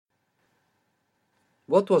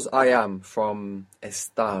What was I am from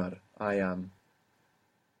estar? I am.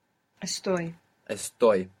 Estoy.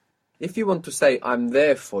 Estoy. If you want to say I'm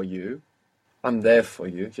there for you, in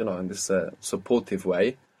this supportive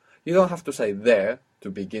way, you don't have to say there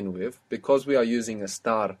to begin with, because we are using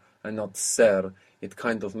estar and not ser. It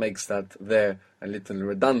kind of makes that there a little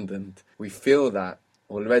redundant. We feel that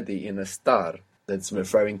already in estar. That's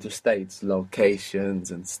referring to states,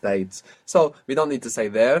 locations and states. So we don't need to say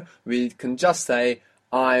there. We can just say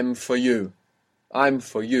I'm for you. I'm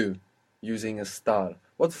for you, using estar.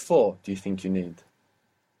 What for do you think you need?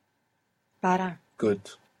 Para. Good.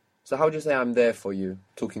 So how do you say I'm there for you,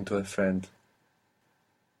 talking to a friend?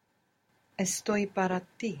 Estoy para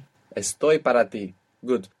ti. Estoy para ti.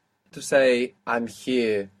 Good. To say I'm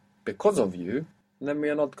here because of you, then we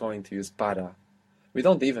are not going to use para. We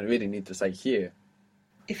don't even really need to say here.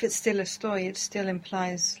 If it's still estoy, it still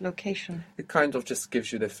implies location. It kind of just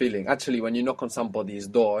gives you the feeling. Actually, when you knock on somebody's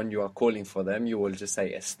door and you are calling for them, you will just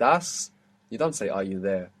say estás. You don't say are you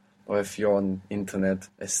there. Or if you're on internet,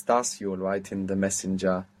 estás, you will write in the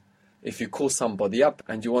messenger. If you call somebody up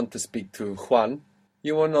and you want to speak to Juan,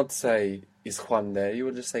 you will not say is Juan there. You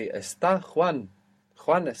will just say está Juan.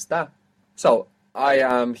 Juan está. So, I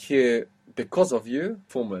am here because of you,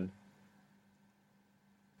 formal.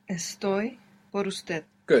 Estoy por usted.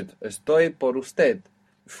 Good. Estoy por usted.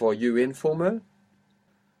 For you, informal.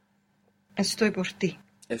 Estoy por ti.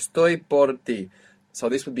 Estoy por ti. So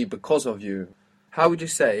this would be because of you. How would you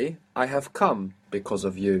say, I have come because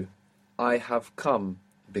of you? I have come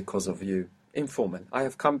because of you. Informal. I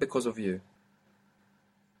have come because of you.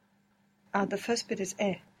 The first bit is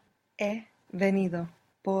he. He venido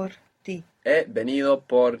por ti. He venido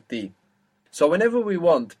por ti. So whenever we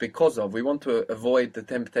want because of, we want to avoid the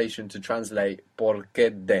temptation to translate porque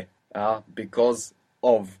de, because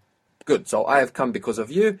of. Good, so I have come because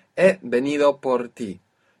of you, he venido por ti.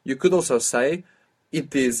 You could also say,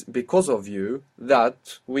 it is because of you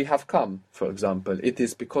that we have come, for example. It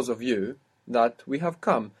is because of you that we have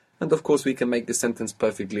come. And of course we can make the sentence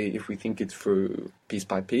perfectly if we think it through piece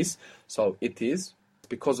by piece. So it is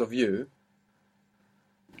because of you.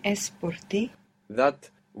 Es por ti. That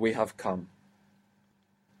we have come.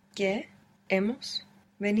 Que hemos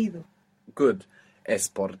venido. Good. Es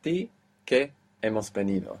por ti que hemos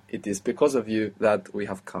venido. It is because of you that we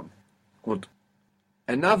have come. Good.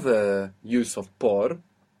 Another use of por,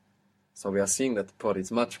 so we are seeing that por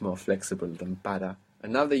is much more flexible than para.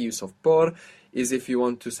 Another use of por is if you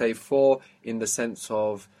want to say for in the sense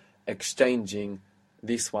of exchanging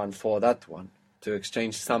this one for that one. To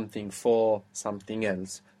exchange something for something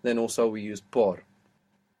else. Then also we use por.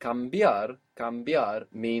 Cambiar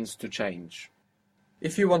means to change.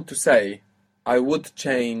 If you want to say, I would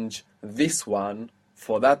change this one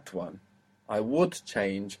for that one. I would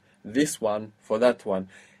change this one for that one.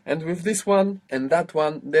 And with this one and that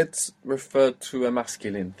one, that's referred to a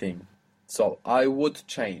masculine thing. So, I would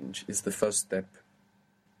change is the first step.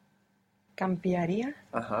 Cambiaría.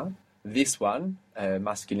 This one, a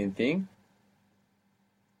masculine thing.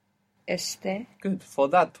 Este. Good. For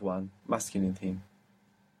that one, masculine thing.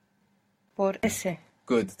 Por ese.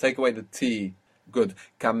 Good. Take away the T. Good.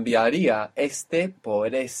 Cambiaría este por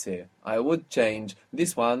ese. I would change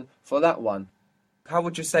this one for that one. How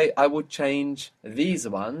would you say I would change these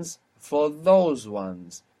ones for those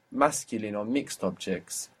ones? Masculine or mixed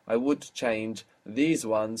objects. I would change these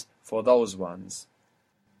ones for those ones.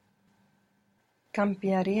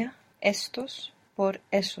 Cambiaría estos por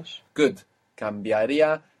esos. Good.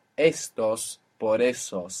 Cambiaría estos por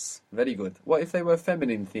esos. Very good. What if they were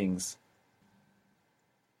feminine things?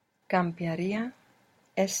 Cambiaría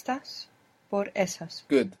estas por esas.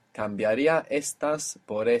 Good. Cambiaría estas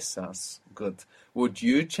por esas. Good. Would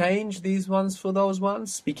you change these ones for those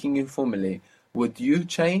ones? Speaking informally. Would you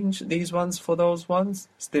change these ones for those ones?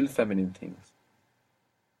 Still feminine things.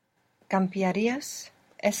 Cambiarías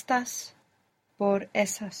estas por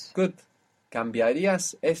esas. Good.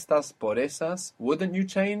 Cambiarías estas por esas. Wouldn't you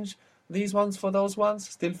change these ones for those ones?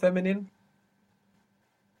 Still feminine.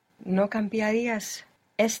 No cambiarías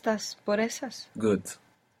estas por esas. Good.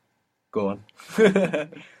 Go on.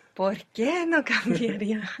 ¿Por qué no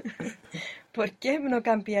cambiaría? ¿Por qué no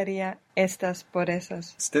cambiaría estas por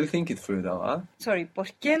esas? Still think it through though, huh? Sorry, ¿por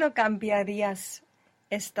qué no cambiarías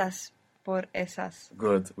estas por esas?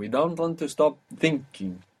 Good. We don't want to stop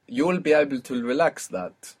thinking. You will be able to relax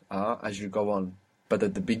that as you go on. But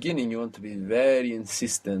at the beginning, you want to be very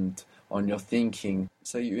insistent on your thinking.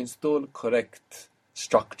 So you install correct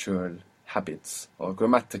structural habits or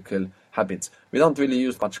grammatical habits. We don't really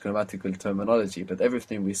use much grammatical terminology, but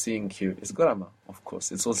everything we're seeing here is grammar, of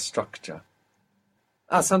course. It's all structure.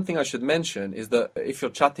 Something I should mention is that if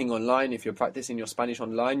you're chatting online, if you're practicing your Spanish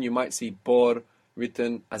online, you might see por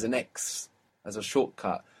written as an X, as a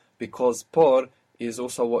shortcut, because por is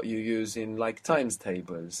also what you use in like times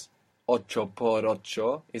tables. Ocho por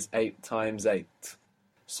ocho is 8 times 8.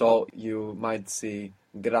 So you might see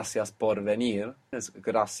gracias por venir as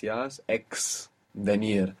gracias X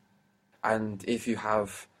venir. And if you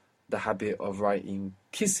have the habit of writing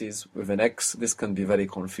kisses with an X, this can be very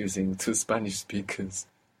confusing to Spanish speakers.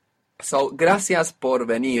 So, gracias por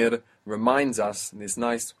venir reminds us, this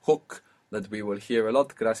nice hook that we will hear a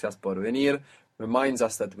lot, gracias por venir, reminds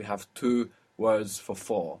us that we have 2 words for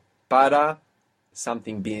for. Para,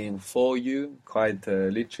 something being for you, quite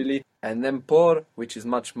literally, and then por, which is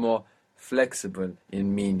much more flexible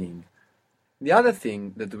in meaning. The other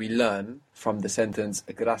thing that we learn from the sentence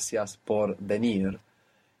gracias por venir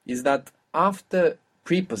is that after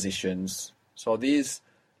prepositions, so these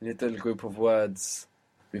little group of words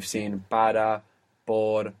we've seen para,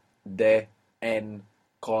 por, de, en,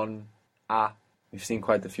 con, a, we've seen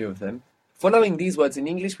quite a few of them. Following these words in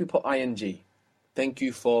English we put ing, thank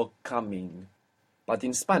you for coming. But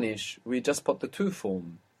in Spanish we just put the to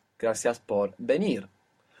form, gracias por venir.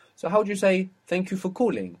 So how do you say thank you for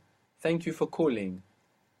calling? Thank you for calling.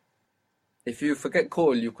 If you forget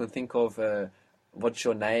call, you can think of what's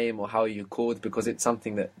your name or how you called, because it's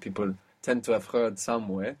something that people tend to have heard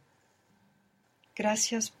somewhere.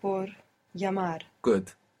 Gracias por llamar.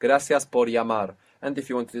 Good. Gracias por llamar. And if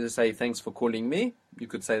you wanted to say thanks for calling me, you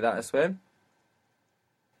could say that as well.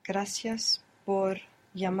 Gracias por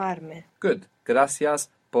llamarme. Good. Gracias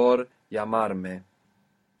por llamarme.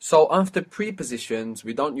 So after prepositions,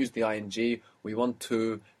 we don't use the ing. We want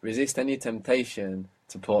to resist any temptation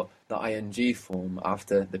to put the ing form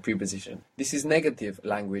after the preposition. This is negative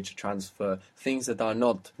language transfer, things that are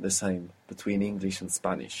not the same between English and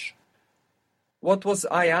Spanish. What was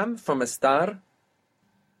I am from estar?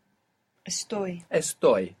 Estoy.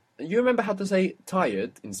 Estoy. You remember how to say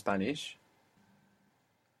tired in Spanish?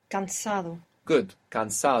 Cansado. Good.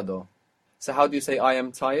 Cansado. So how do you say I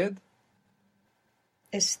am tired?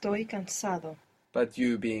 Estoy cansado. But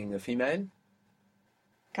you being a female?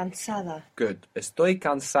 Cansada. Good. Estoy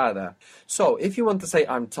cansada. So, if you want to say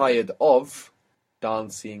I'm tired of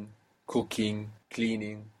dancing, cooking,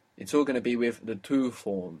 cleaning, it's all going to be with the to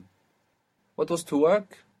form. What was to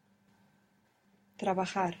work?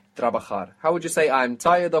 Trabajar. Trabajar. How would you say I'm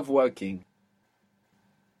tired of working?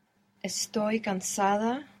 Estoy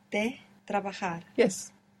cansada de trabajar.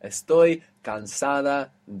 Yes. Estoy cansada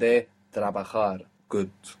de trabajar.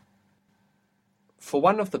 Good. For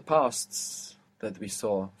one of the pasts that we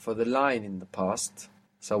saw, for the line in the past,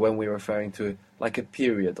 so when we're referring to like a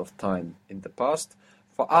period of time in the past,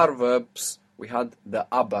 for our verbs we had the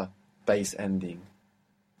aba base ending.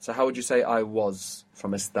 So how would you say I was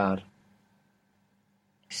from estar?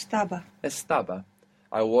 Estaba. Estaba.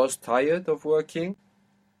 I was tired of working.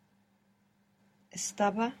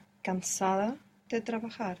 Estaba cansada de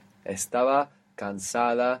trabajar. Estaba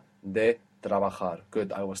cansada de trabajar.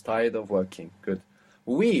 Good. I was tired of working. Good.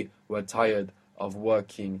 We were tired of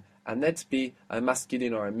working. And let's be a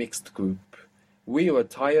masculine or a mixed group. We were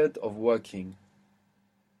tired of working.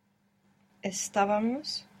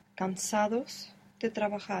 Estábamos cansados de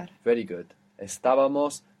trabajar. Very good.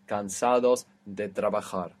 Estábamos cansados de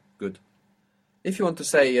trabajar. Good. If you want to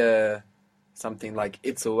say something like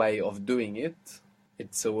it's a way of doing it,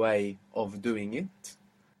 it's a way of doing it,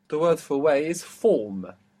 the word for way is form.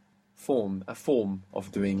 Form, a form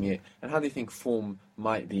of doing it. And how do you think form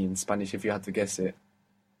might be in Spanish if you had to guess it?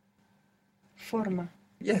 Forma.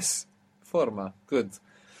 Yes, forma. Good.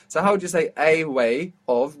 So how would you say a way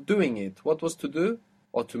of doing it? What was to do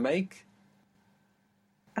or to make?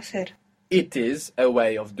 Hacer. It is a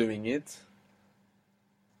way of doing it.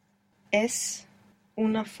 Es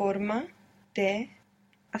una forma de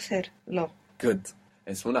hacerlo. Good.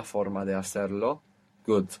 Es una forma de hacerlo.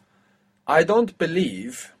 Good. I don't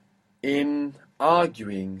believe in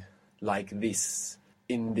arguing like this,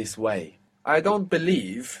 in this way. I don't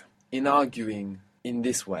believe in arguing in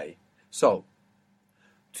this way. So,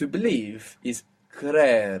 to believe is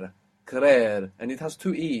creer, creer, and it has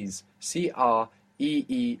 2 E's.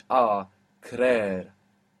 C-R-E-E-R, creer.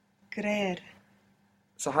 Creer.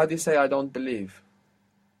 So how do you say I don't believe?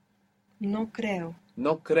 No creo.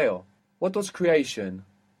 No creo. What was creation?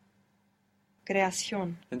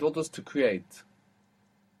 Creación. And what was to create?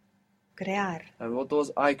 Crear. And what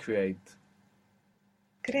was I create?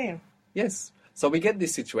 Creo. Yes. So we get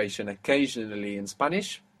this situation occasionally in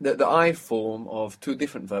Spanish. The I form of 2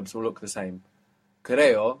 different verbs will look the same.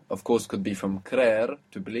 Creo, of course, could be from creer,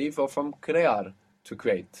 to believe, or from crear, to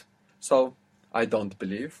create. So I don't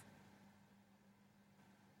believe.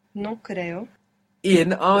 No creo.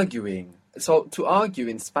 In arguing. So to argue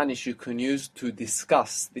in Spanish you can use to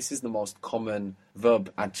discuss. This is the most common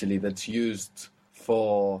verb actually that's used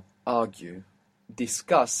for argue.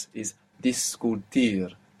 Discuss is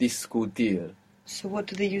discutir, discutir. So what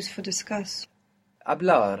do they use for discuss?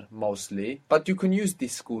 Hablar mostly, but you can use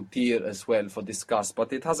discutir as well for discuss,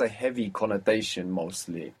 but it has a heavy connotation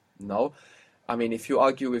mostly. No? I mean, if you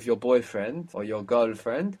argue with your boyfriend or your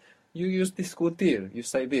girlfriend, you use discutir. You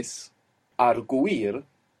say this. Arguir,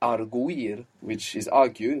 which is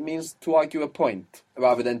argue, means to argue a point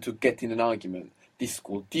rather than to get in an argument.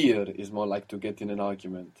 Discutir is more like to get in an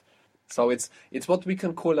argument. So it's what we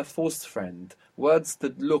can call a false friend. Words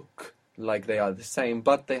that look like they are the same,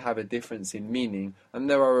 but they have a difference in meaning, and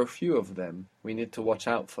there are a few of them. We need to watch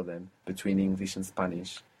out for them between English and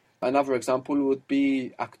Spanish. Another example would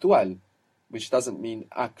be actual, which doesn't mean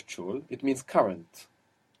actual, it means current.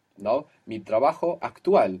 No, mi trabajo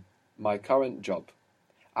actual, my current job.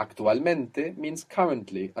 Actualmente means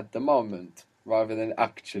currently, at the moment, rather than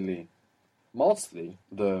actually. Mostly,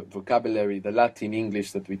 the vocabulary, the Latin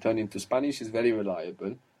English that we turn into Spanish is very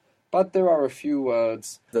reliable, but there are a few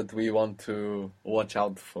words that we want to watch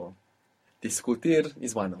out for. Discutir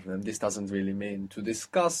is one of them. This doesn't really mean to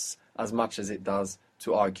discuss as much as it does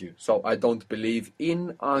to argue. So I don't believe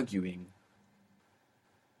in arguing.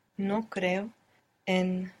 No creo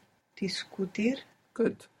en discutir.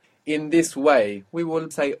 Good. In this way, we will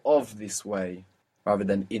say of this way, rather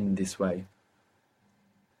than in this way.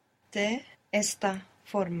 De esta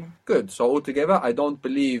forma. Good. So altogether, I don't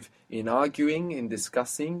believe in arguing, in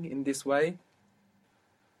discussing in this way.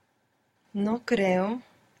 No creo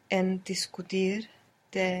en discutir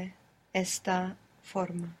de esta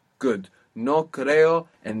forma. Good. No creo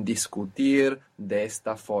en discutir de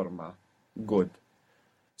esta forma. Good.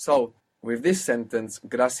 So, with this sentence,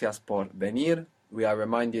 gracias por venir, we are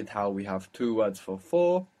reminded how we have two words for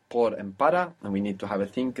por and para, and we need to have a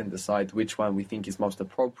think and decide which one we think is most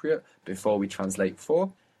appropriate before we translate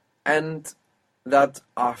for. And that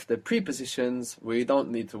after prepositions, we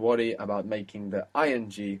don't need to worry about making the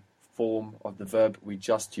ing form of the verb, we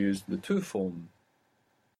just use the to form.